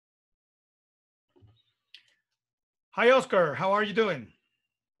Hi, Oscar. How are you doing?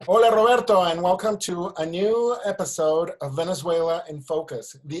 Hola, Roberto, and welcome to a new episode of Venezuela in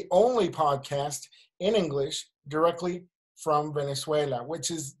Focus, the only podcast in English directly from Venezuela,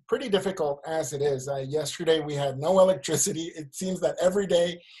 which is pretty difficult as it is. Yesterday, we had no electricity. It seems that every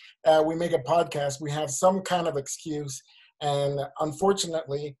day we make a podcast, we have some kind of excuse. And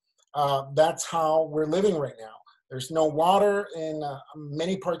unfortunately, that's how we're living right now. There's no water in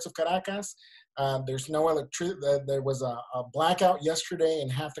many parts of Caracas. There's no electricity. There was a blackout yesterday in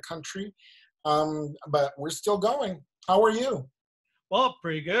half the country, but we're still going. How are you? Well,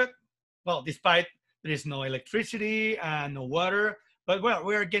 pretty good. Well, despite there is no electricity and no water, but well,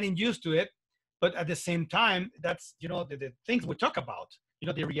 we are getting used to it. But at the same time, that's the things we talk about.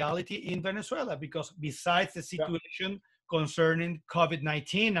 The reality in Venezuela, because besides the Yeah. situation concerning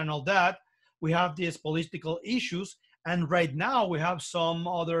COVID-19 and all that, we have these political issues, and right now we have some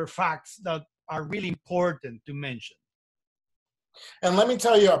other facts that are really important to mention. And let me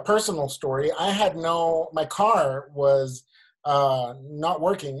tell you a personal story. My car was not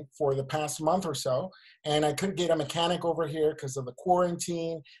working for the past month or so, and I couldn't get a mechanic over here because of the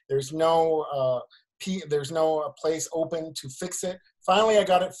quarantine. There's no place open to fix it. Finally, I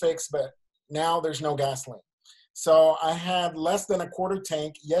got it fixed, but now there's no gasoline. So I had less than a quarter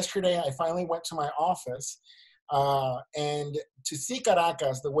tank. Yesterday, I finally went to my office and to see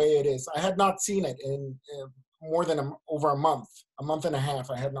Caracas the way it is. I had not seen it in more than over a month and a half.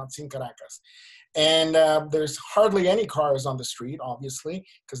 I had not seen Caracas. And there's hardly any cars on the street, obviously,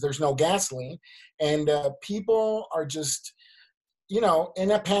 because there's no gasoline. And people are just,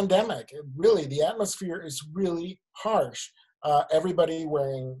 in a pandemic. Really, the atmosphere is really harsh. Everybody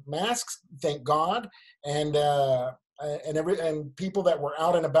wearing masks, thank God, and and people that were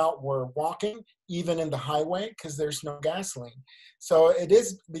out and about were walking, even in the highway, because there's no gasoline. So it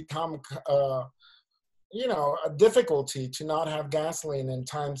is become a difficulty to not have gasoline in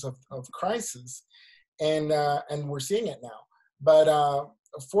times of crisis, and we're seeing it now. But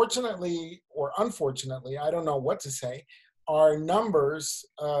fortunately or unfortunately, I don't know what to say, our numbers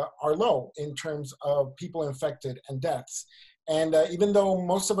are low in terms of people infected and deaths. And even though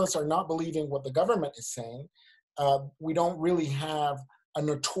most of us are not believing what the government is saying, we don't really have a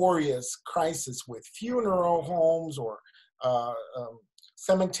notorious crisis with funeral homes or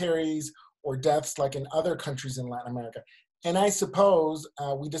cemeteries or deaths like in other countries in Latin America. And I suppose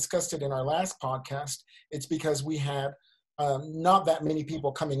we discussed it in our last podcast. It's because we had not that many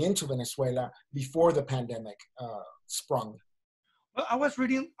people coming into Venezuela before the pandemic sprung. Well, I was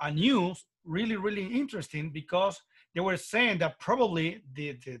reading a news really, really interesting because they were saying that probably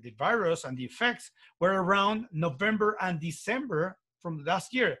the virus and the effects were around November and December from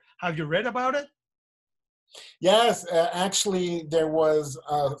last year. Have you read about it? Yes, actually, there was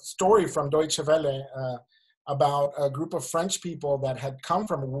a story from Deutsche Welle about a group of French people that had come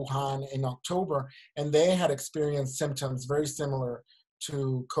from Wuhan in October, and they had experienced symptoms very similar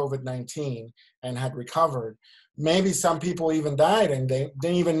to COVID-19 and had recovered. Maybe some people even died and they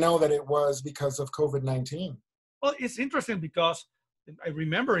didn't even know that it was because of COVID-19. Well, it's interesting because I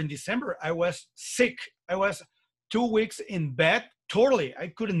remember in December I was sick. I was 2 weeks in bed totally. I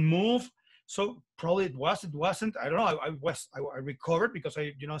couldn't move. So probably it wasn't. I don't know. I recovered because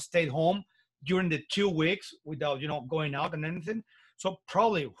I stayed home during the 2 weeks without going out and anything. So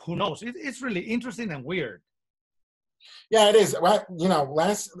probably who knows? It's really interesting and weird. Yeah, it is. Well,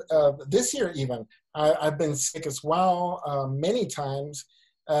 this year even, I've been sick as well many times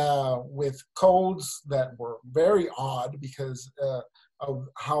with colds that were very odd because of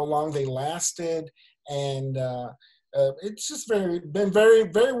how long they lasted, and it's just been very,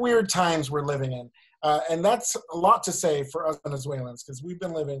 very weird times we're living in, and that's a lot to say for us Venezuelans because we've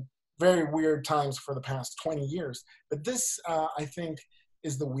been living very weird times for the past 20 years. But this, I think,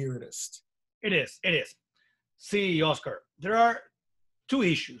 is the weirdest. It is. It is. See, Oscar, there are two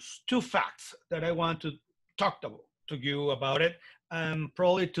issues, two facts that I want to talk to you about it, and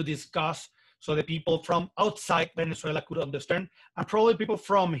probably to discuss so the people from outside Venezuela could understand, and probably people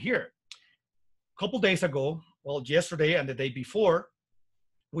from here. A couple days ago, well, yesterday and the day before,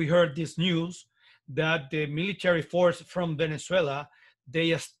 we heard this news that the military force from Venezuela,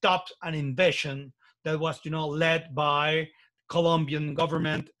 they stopped an invasion that was, led by Colombian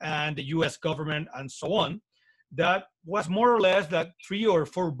government and the U.S. government and so on. That was more or less that 3 or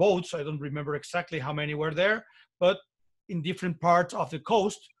 4 boats. I don't remember exactly how many were there, but in different parts of the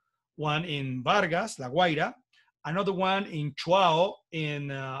coast. One in Vargas, La Guaira, another one in Chuao in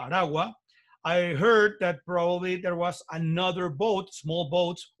Aragua. I heard that probably there was another boat, small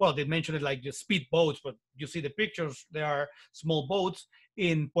boats. Well, they mentioned it like the speed boats, but you see the pictures, they are small boats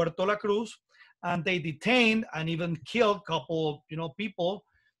in Puerto La Cruz, and they detained and even killed a couple, people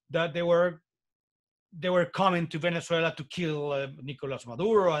that they were coming to Venezuela to kill Nicolas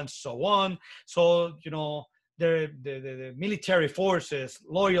Maduro and so on. So, the military forces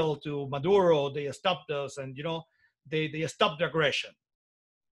loyal to Maduro, they stopped us, and, they stopped the aggression.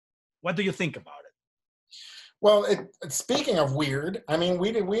 What do you think about it? Well, speaking of weird, I mean,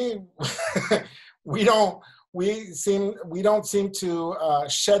 we don't seem to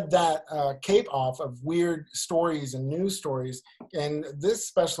shed that cape off of weird stories and news stories, and this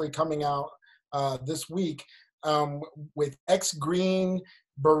especially coming out this week with ex-Green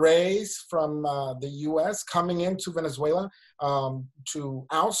Berets from the U.S. coming into Venezuela to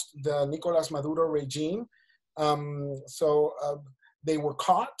oust the Nicolas Maduro regime. So they were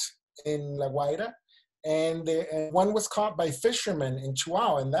caught in La Guaira, and one was caught by fishermen in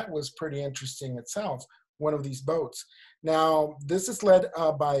Chihuahua, and that was pretty interesting itself, one of these boats. Now, this is led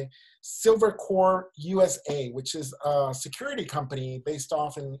by Silver Core USA, which is a security company based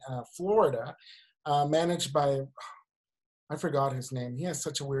off in Florida, managed by, I forgot his name. He has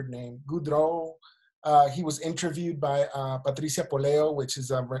such a weird name, Goudreau. He was interviewed by Patricia Poleo, which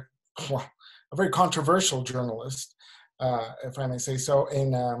is a very controversial journalist, if I may say so,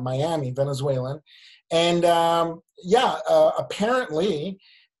 in Miami, Venezuelan. And apparently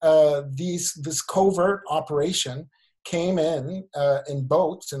this covert operation came in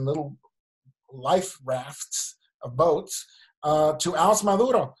boats, in little life rafts of boats, to oust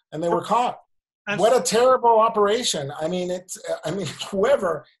Maduro, and they were caught. And what a terrible operation! I mean,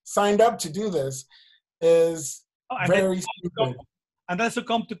 whoever signed up to do this is very stupid. And that's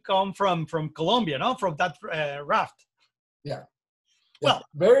come from Colombia, no? From that raft. Yeah. Well,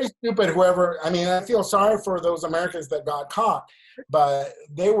 very stupid. Whoever. I mean, I feel sorry for those Americans that got caught, but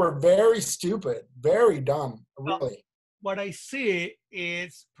they were very stupid, very dumb, really. What I see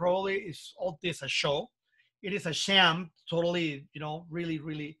is probably all this a show. It is a sham, totally. Really,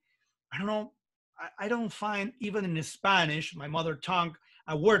 really. I don't know. I don't find even in Spanish, my mother tongue,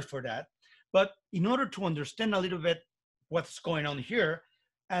 a word for that. But in order to understand a little bit what's going on here,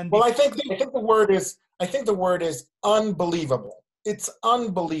 I think the word is unbelievable. It's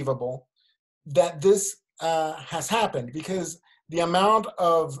unbelievable that this has happened, because the amount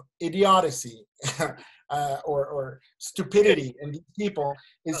of idiocy or stupidity in these people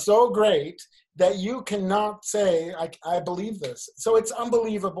is so great that you cannot say, I believe this. So it's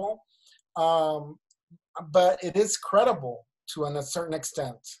unbelievable, but it is credible to a certain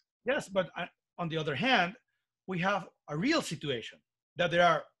extent. Yes, but on the other hand, we have a real situation that there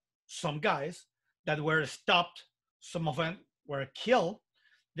are some guys that were stopped, some of them were killed.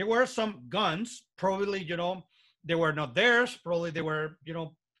 There were some guns, probably, they were not theirs, probably they were,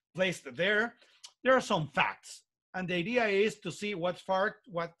 placed there. There are some facts. And the idea is to see what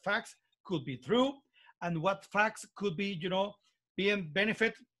facts could be true and what facts could be, being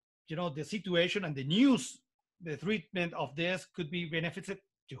benefit, the situation and the news, the treatment of this could be benefited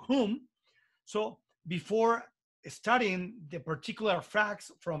to whom. So before studying the particular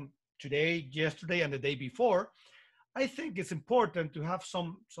facts from today, yesterday, and the day before, I think it's important to have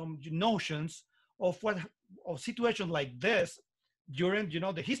some notions of situations like this during,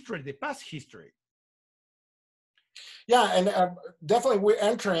 the history, the past history. Yeah, and definitely we're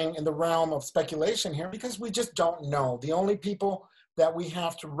entering in the realm of speculation here, because we just don't know. The only people that we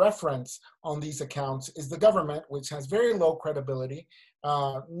have to reference on these accounts is the government, which has very low credibility,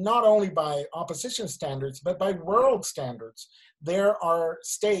 not only by opposition standards, but by world standards. There are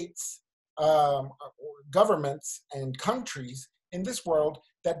states, governments, and countries in this world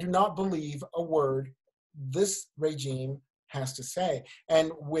that do not believe a word this regime has to say.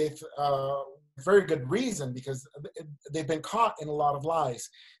 And with very good reason, because they've been caught in a lot of lies.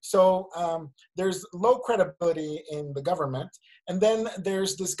 So there's low credibility in the government. And then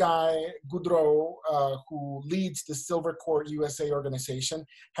there's this guy, Goudreau, who leads the Silver Core USA organization,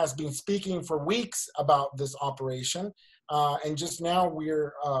 has been speaking for weeks about this operation. And just now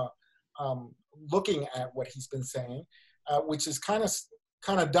we're looking at what he's been saying, which is kind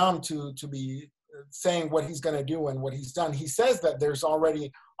of dumb to be saying what he's going to do and what he's done. He says that there's already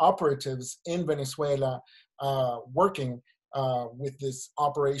operatives in Venezuela working with this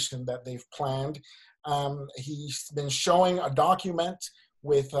operation that they've planned. He's been showing a document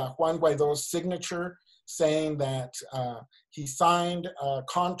with Juan Guaido's signature saying that he signed a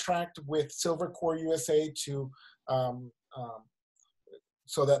contract with Silver Core USA to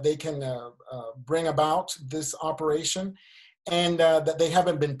so that they can bring about this operation. And that they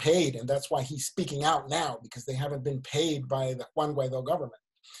haven't been paid, and that's why he's speaking out now, because they haven't been paid by the Juan Guaido government.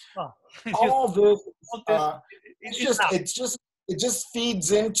 Oh, All this, it's it just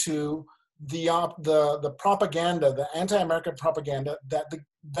feeds into the propaganda, the anti-American propaganda that the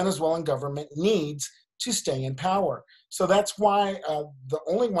Venezuelan government needs to stay in power. So that's why the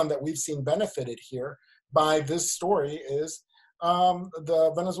only one that we've seen benefited here by this story is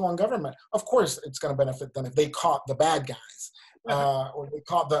the Venezuelan government. Of course, it's going to benefit them if they caught the bad guys, or they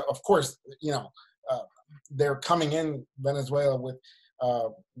caught the. Of course, they're coming in Venezuela with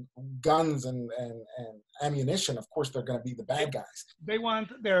guns and ammunition. Of course, they're going to be the bad guys. They want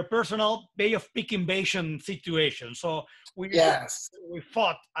their personal Bay of Pig invasion situation. So we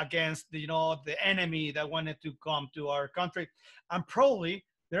fought against the enemy that wanted to come to our country, and probably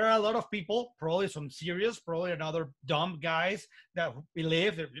there are a lot of people, probably some serious, probably another dumb guys that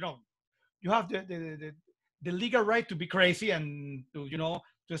believe that you have the legal right to be crazy and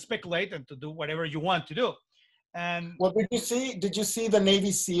to speculate and to do whatever you want to do. And well, did you see the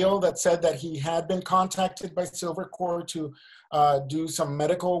Navy SEAL that said that he had been contacted by Silver Corps to do some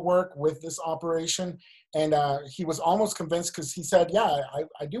medical work with this operation? And he was almost convinced, because he said, yeah,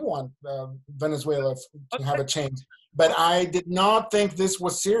 I do want Venezuela to have a change. But I did not think this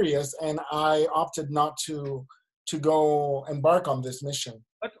was serious, and I opted not to go embark on this mission.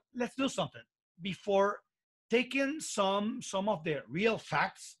 But let's do something before taking some of the real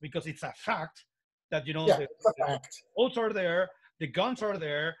facts, because it's a fact that the boats are there, the guns are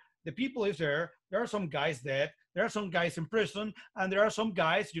there, the people is there. There are some guys dead, there are some guys in prison, and there are some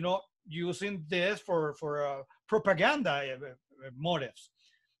guys using this for propaganda motives.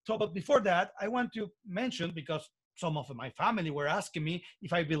 So, but before that, I want to mention, because some of my family were asking me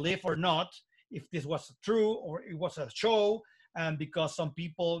if I believe or not, if this was true or it was a show, and because some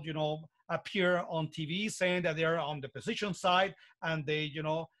people, appear on TV saying that they are on the opposition side, and they,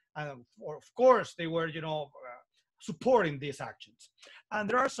 and of course they were, supporting these actions. And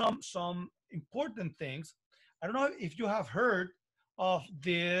there are some important things. I don't know if you have heard of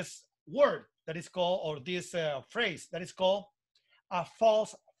this word that is called, or this phrase that is called a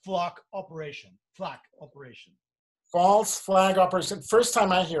false flag operation. False flag operation. First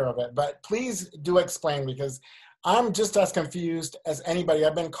time I hear of it, but please do explain, because I'm just as confused as anybody.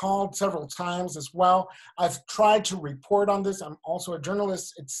 I've been called several times as well. I've tried to report on this. I'm also a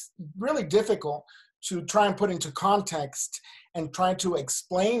journalist. It's really difficult to try and put into context and try to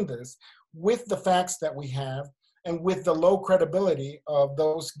explain this with the facts that we have and with the low credibility of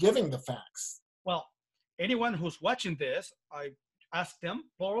those giving the facts. Well, anyone who's watching this, I ask them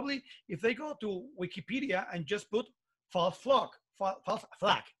probably if they go to Wikipedia and just put false flag,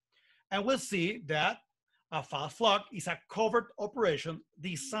 and we'll see that a false flag is a covert operation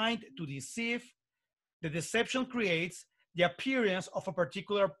designed to deceive. The deception creates the appearance of a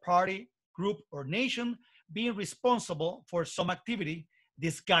particular party, group, or nation being responsible for some activity,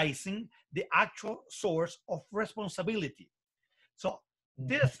 disguising the actual source of responsibility. So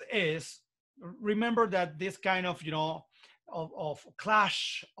this is, remember that this kind of, of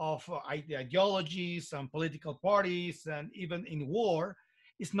clash of ideologies and political parties, and even in war,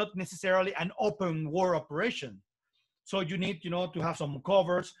 is not necessarily an open war operation. So you need, to have some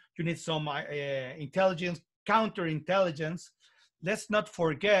covers. You need some intelligence, counterintelligence. Let's not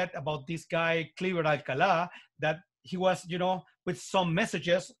forget about this guy, Cliver Alcalá, that he was, with some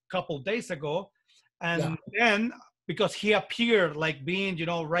messages a couple days ago. And then, because he appeared like being,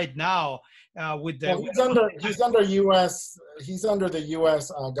 right now with the... Well, he's under the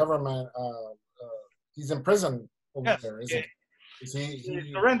U.S. government. He's in prison over there, isn't he?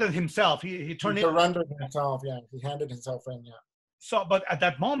 He surrendered himself. He surrendered himself. Yeah, he handed himself in. Yeah. So, but at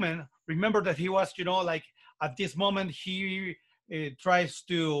that moment, remember that he was, like at this moment, he tries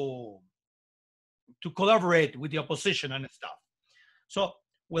to collaborate with the opposition and stuff. So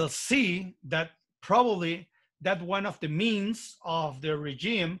we'll see that probably that one of the means of the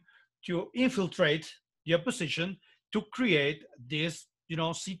regime to infiltrate the opposition to create this,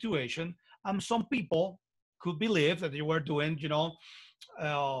 situation. And some people could believe that they were doing,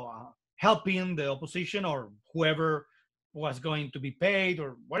 helping the opposition or whoever was going to be paid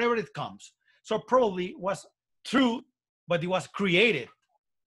or whatever it comes. So probably was true, but it was created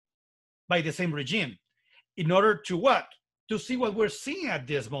by the same regime in order to what? To see what we're seeing at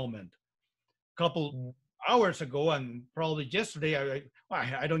this moment. A couple hours ago, and probably yesterday,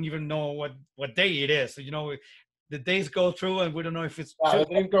 I don't even know what day it is. The days go through and we don't know if it's... the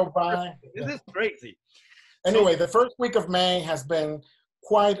days go by. This is crazy. Anyway, the first week of May has been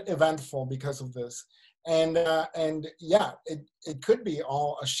quite eventful because of this. And yeah, it could be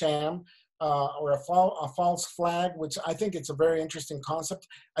all a sham or a false flag, which I think it's a very interesting concept.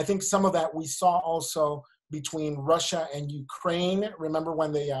 I think some of that we saw also between Russia and Ukraine. Remember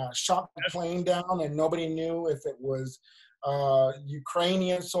when they shot the plane down and nobody knew if it was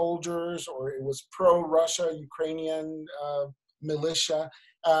Ukrainian soldiers, or it was pro-Russia Ukrainian militia.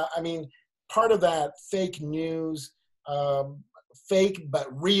 I mean, part of that fake news, fake but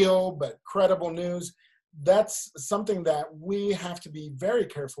real but credible news, that's something that we have to be very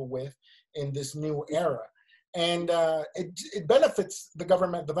careful with in this new era. And it benefits the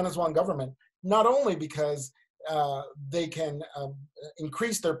government, the Venezuelan government, not only because they can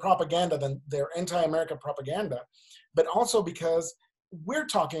increase their propaganda, their anti-American propaganda, but also because we're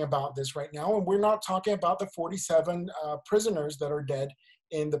talking about this right now, and we're not talking about the 47 prisoners that are dead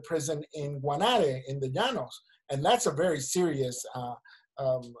in the prison in Guanare, in the Llanos. And that's a very serious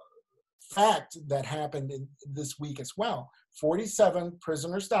fact that happened this week as well. 47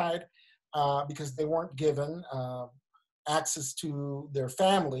 prisoners died because they weren't given access to their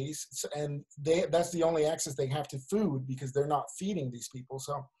families, and that's the only access they have to food, because they're not feeding these people.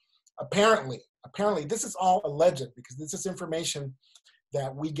 So apparently this is all alleged, because this is information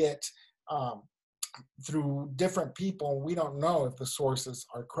that we get through different people. We don't know if the sources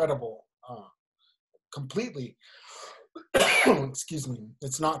are credible completely. Excuse me,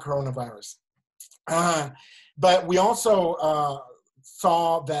 it's not coronavirus. But we also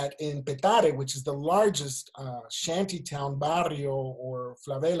saw that in Petare, which is the largest shanty town, barrio, or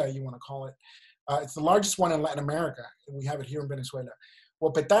favela, you want to call it. It's the largest one in Latin America. We have it here in Venezuela.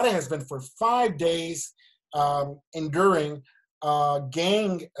 Well, Petare has been for 5 days enduring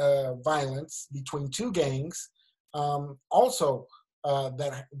gang violence between two gangs. Also,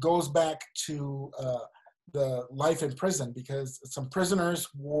 that goes back to the life in prison, because some prisoners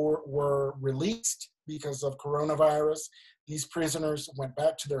were released because of coronavirus. These prisoners went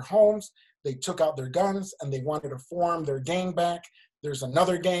back to their homes, they took out their guns, and they wanted to form their gang back. There's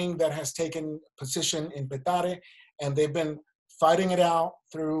another gang that has taken position in Petare, and they've been fighting it out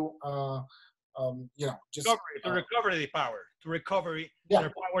through, just to recover the power, to recover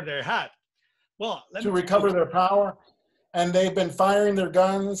their power they had. Well, to recover their power. And they've been firing their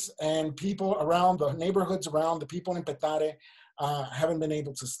guns, and people around the neighborhoods around the people in Petare haven't been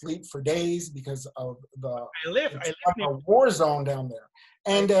able to sleep for days because of the war zone down there.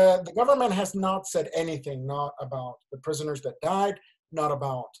 And the government has not said anything, not about the prisoners that died, not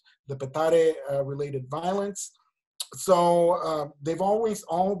about the Petare related violence. So they've always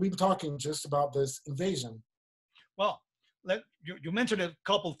all been talking just about this invasion. Well, you mentioned a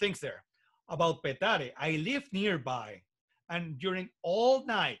couple things there about Petare. I live nearby. And during all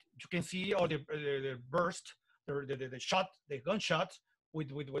night, you can see all the burst, the gunshots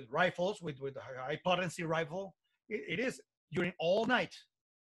with rifles, with high potency rifle. It is during all night.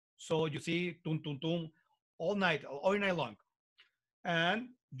 So you see tum tum tum all night long, and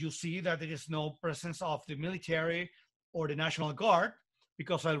you see that there is no presence of the military or the National Guard,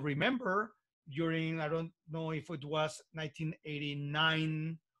 because I remember during, I don't know if it was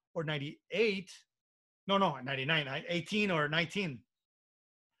 1989 or 98. No, 99, 18 or 19.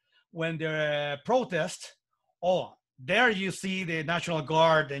 When the protest, there you see the National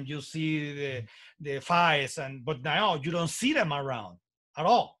Guard and you see the FIES, but now you don't see them around at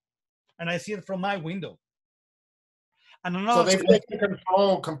all. And I see it from my window. And so they've taken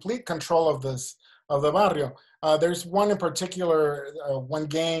complete control of the barrio. There's one in particular, one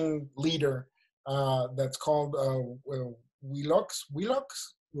gang leader that's called Wilox.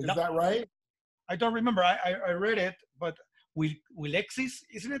 Is that right? I don't remember. I read it, but Wilexis,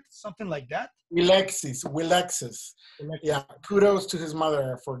 isn't it? Something like that? Wilexis. Yeah, kudos to his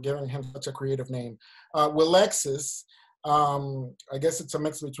mother for giving him such a creative name. Wilexis, I guess it's a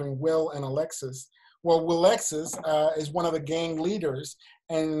mix between Will and Alexis. Well, Wilexis is one of the gang leaders,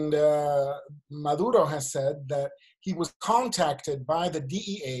 and Maduro has said that he was contacted by the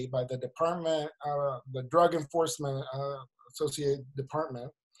DEA, by the Department, the Drug Enforcement Associated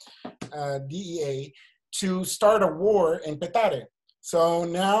Department, DEA, to start a war in Petare. So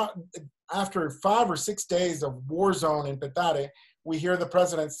now, after 5 or 6 days of war zone in Petare, we hear the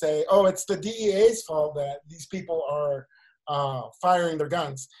president say, it's the DEA's fault that these people are firing their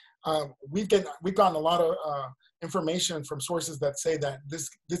guns. We've gotten a lot of information from sources that say that this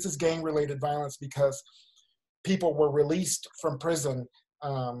is gang-related violence because people were released from prison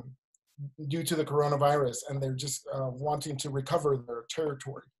due to the coronavirus, and they're just wanting to recover their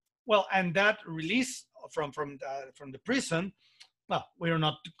territory. Well, and that release from the prison, well, we're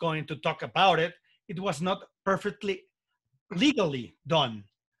not going to talk about it. It was not perfectly legally done,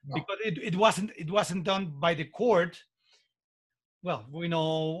 because it wasn't done by the court. Well, we know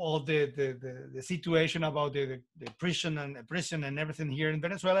all the situation about the prison and everything here in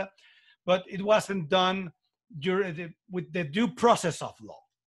Venezuela, but it wasn't done with the due process of law.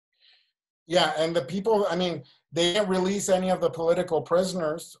 Yeah, and the people, I mean, they didn't release any of the political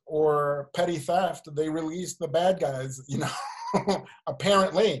prisoners or petty theft. They released the bad guys,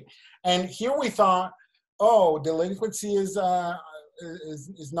 apparently. And here we thought, oh, delinquency is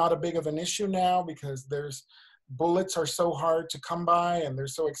not a big of an issue now because bullets are so hard to come by and they're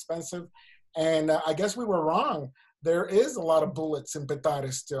so expensive. And I guess we were wrong. There is a lot of bullets in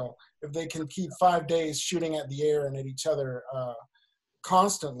Petare still. If they can keep 5 days shooting at the air and at each other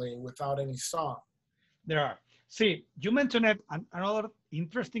constantly without any stop. There are. See, you mentioned it, another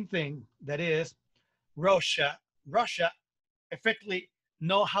interesting thing that is Russia effectively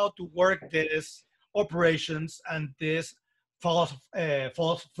know how to work these operations and these false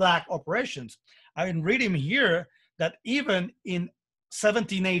flag operations. I've been reading here that even in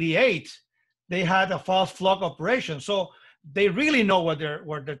 1788, they had a false flag operation. So they really know what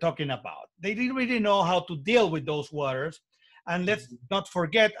they're talking about. They didn't really know how to deal with those waters. And let's not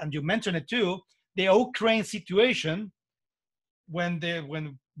forget, and you mentioned it too, the Ukraine situation when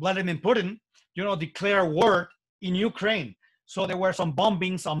Vladimir Putin, declared war in Ukraine. So there were some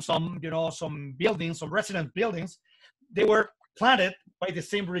bombings on some buildings, some residence buildings. They were planted by the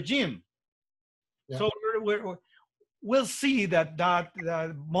same regime. Yeah. So we'll see that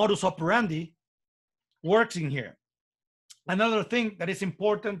modus operandi works in here. Another thing that is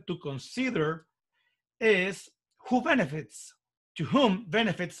important to consider is who benefits, to whom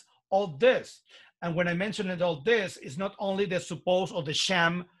benefits all this. And when I mention it, all this is not only the supposed or the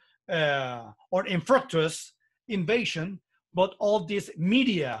sham or infructuous invasion, but all this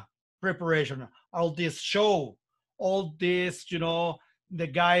media preparation, all this show, all this, the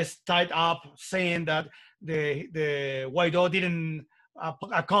guys tied up saying that the Guaido didn't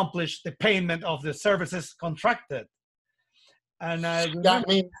accomplish the payment of the services contracted. And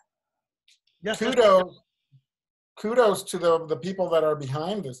kudos to the people that are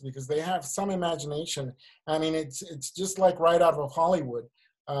behind this, because they have some imagination. I mean, it's just like right out of Hollywood.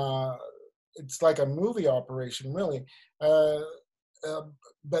 It's like a movie operation, really.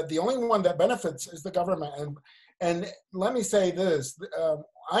 But the only one that benefits is the government. And let me say this,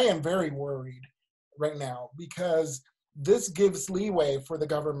 I am very worried right now because this gives leeway for the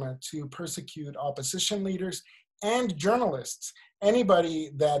government to persecute opposition leaders and journalists. Anybody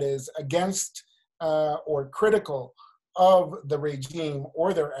that is against or critical of the regime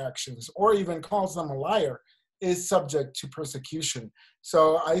or their actions, or even calls them a liar, is subject to persecution.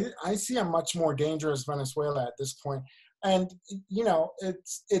 So I see a much more dangerous Venezuela at this point. And,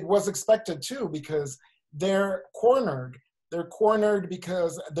 it was expected too, because they're cornered. They're cornered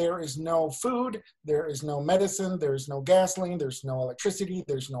because there is no food, there is no medicine, there's no gasoline, there's no electricity,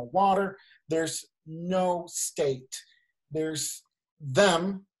 there's no water, there's no state. There's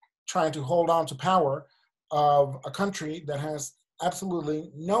them trying to hold on to power of a country that has absolutely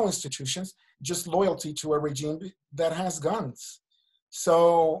no institutions, just loyalty to a regime that has guns.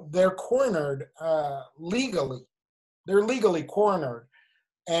 So they're cornered legally. They're legally cornered.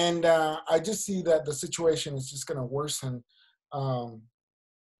 And I just see that the situation is just going to worsen in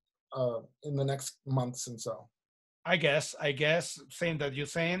the next months and so. I guess, same that you're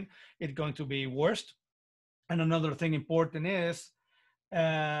saying, it's going to be worse. And another thing important is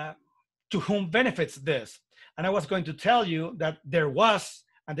to whom benefits this. And I was going to tell you that there was,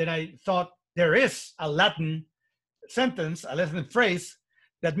 and then I thought there is a Latin sentence, a Latin phrase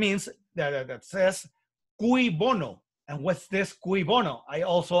that means that says cui bono. And what's this cui bono? I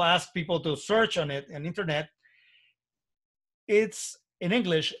also asked people to search on it on internet. It's in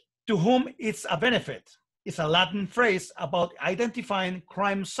English, to whom it's a benefit. It's a Latin phrase about identifying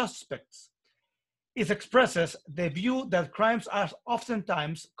crime suspects. It expresses the view that crimes are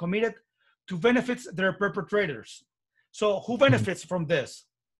oftentimes committed to benefit their perpetrators. So who benefits from this?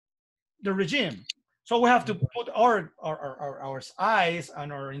 The regime. So we have to put our eyes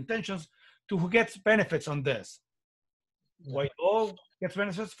and our intentions to who gets benefits on this. Guaido gets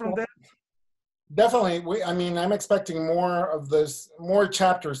benefits from this? Definitely. I'm expecting more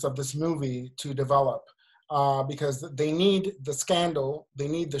chapters of this movie to develop because they need the scandal, they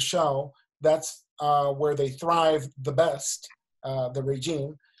need the show. That's where they thrive the best, the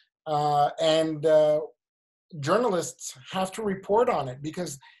regime. And journalists have to report on it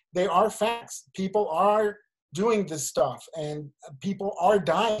because they are facts. People are doing this stuff and people are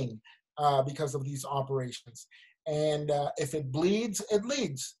dying because of these operations. And if it bleeds, it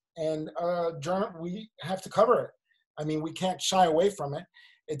leads. And we have to cover it. We can't shy away from it.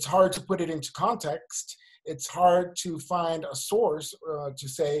 It's hard to put it into context. It's hard to find a source to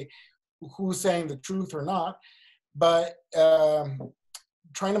say who's saying the truth or not. But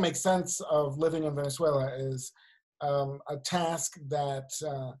trying to make sense of living in Venezuela is a task that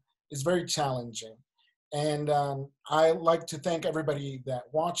is very challenging. And I like to thank everybody that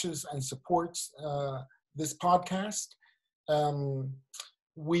watches and supports this podcast.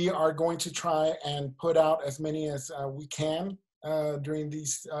 We are going to try and put out as many as we can during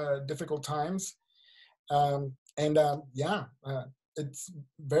these difficult times. It's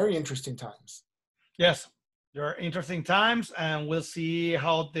very interesting times. Yes, there are interesting times, and we'll see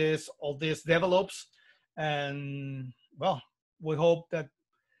how all this develops. And well, we hope that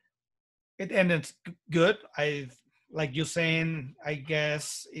it ended good. I like you saying. I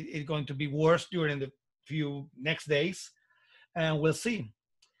guess it's going to be worse during the few next days, and we'll see.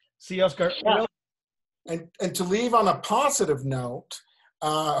 See, Oscar. Yeah. Well, And to leave on a positive note,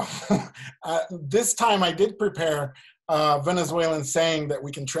 this time I did prepare Venezuelan saying that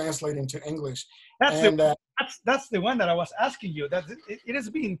we can translate into English. That's the one that I was asking you. That it has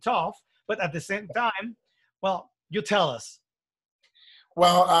been tough, but at the same time, well, you tell us.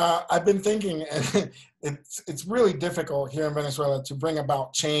 Well, I've been thinking it's really difficult here in Venezuela to bring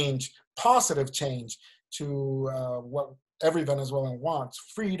about change, positive change to what every Venezuelan wants,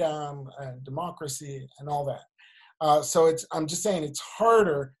 freedom and democracy and all that. So I'm just saying it's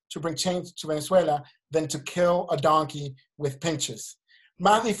harder to bring change to Venezuela than to kill a donkey with pinches.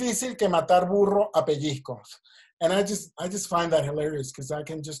 Más difícil que matar burro a pellizcos. And I just find that hilarious because I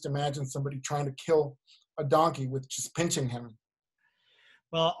can just imagine somebody trying to kill a donkey with just pinching him.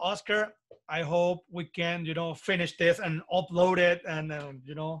 Well, Oscar, I hope we can, finish this and upload it and,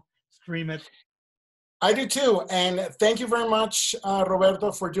 stream it. I do too. And thank you very much,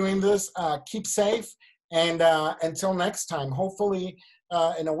 Roberto, for doing this. Keep safe. And until next time, hopefully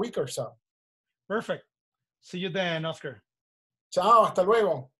in a week or so. Perfect. See you then, Oscar. Chao, hasta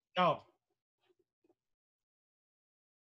luego. Ciao.